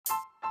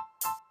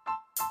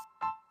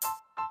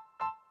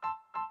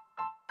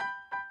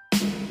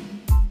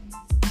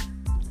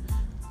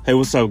Hey,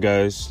 what's up,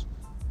 guys?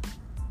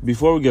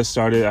 Before we get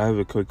started, I have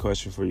a quick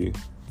question for you.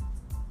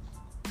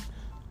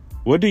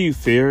 What do you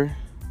fear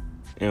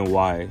and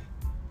why?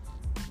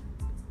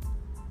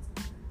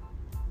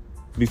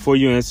 Before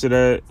you answer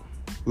that,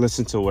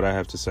 listen to what I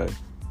have to say.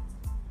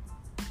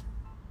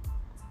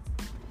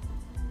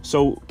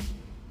 So,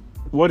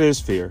 what is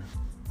fear?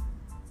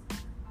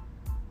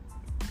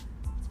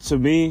 To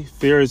me,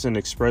 fear is an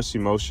expressed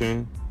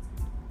emotion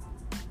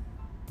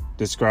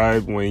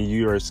described when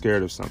you are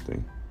scared of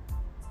something.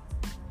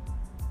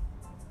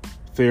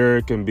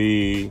 Fear can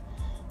be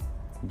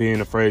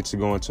being afraid to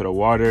go into the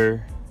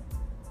water,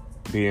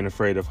 being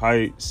afraid of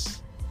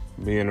heights,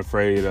 being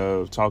afraid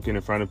of talking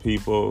in front of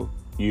people,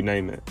 you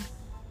name it.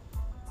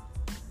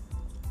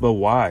 But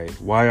why?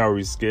 Why are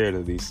we scared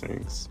of these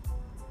things?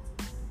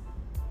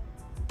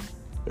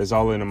 It's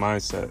all in the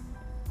mindset,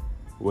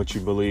 what you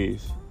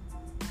believe.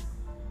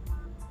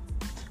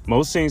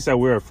 Most things that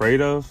we're afraid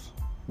of,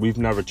 we've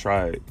never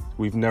tried.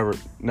 We've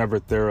never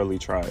thoroughly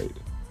tried.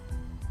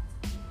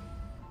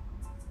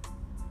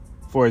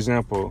 For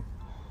example,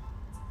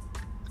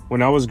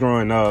 when I was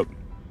growing up,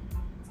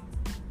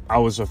 I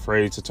was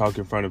afraid to talk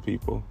in front of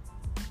people.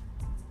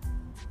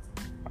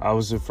 I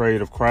was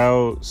afraid of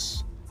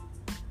crowds.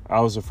 I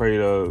was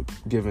afraid of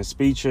giving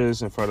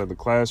speeches in front of the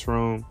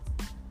classroom.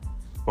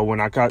 But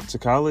when I got to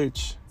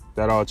college,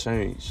 that all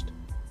changed.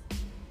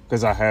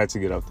 Because I had to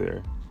get up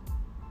there.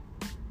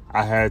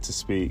 I had to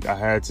speak. I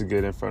had to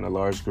get in front of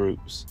large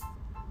groups.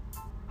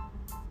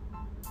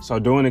 So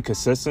doing it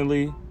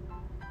consistently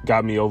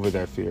got me over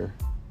that fear.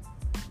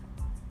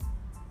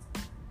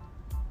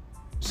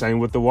 Same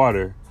with the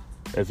water.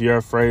 If you're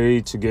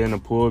afraid to get in a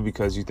pool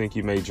because you think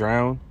you may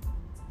drown,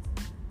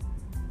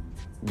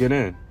 get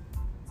in.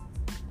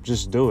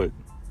 Just do it.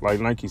 Like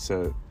Nike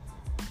said.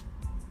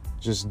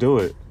 Just do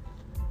it.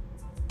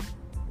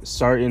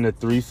 Start in the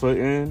 3 foot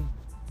in,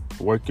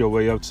 work your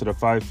way up to the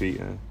 5 feet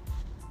in.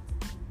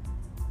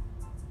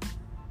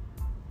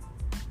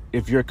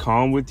 If you're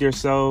calm with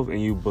yourself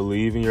and you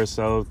believe in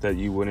yourself that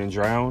you wouldn't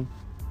drown,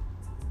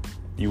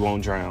 you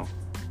won't drown.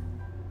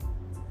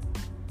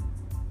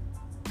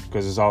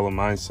 Because it's all a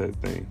mindset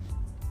thing.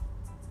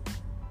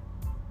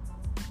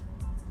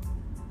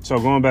 So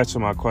going back to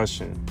my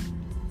question,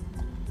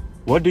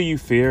 what do you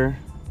fear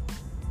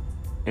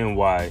and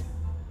why?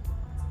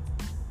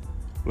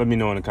 Let me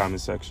know in the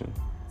comment section.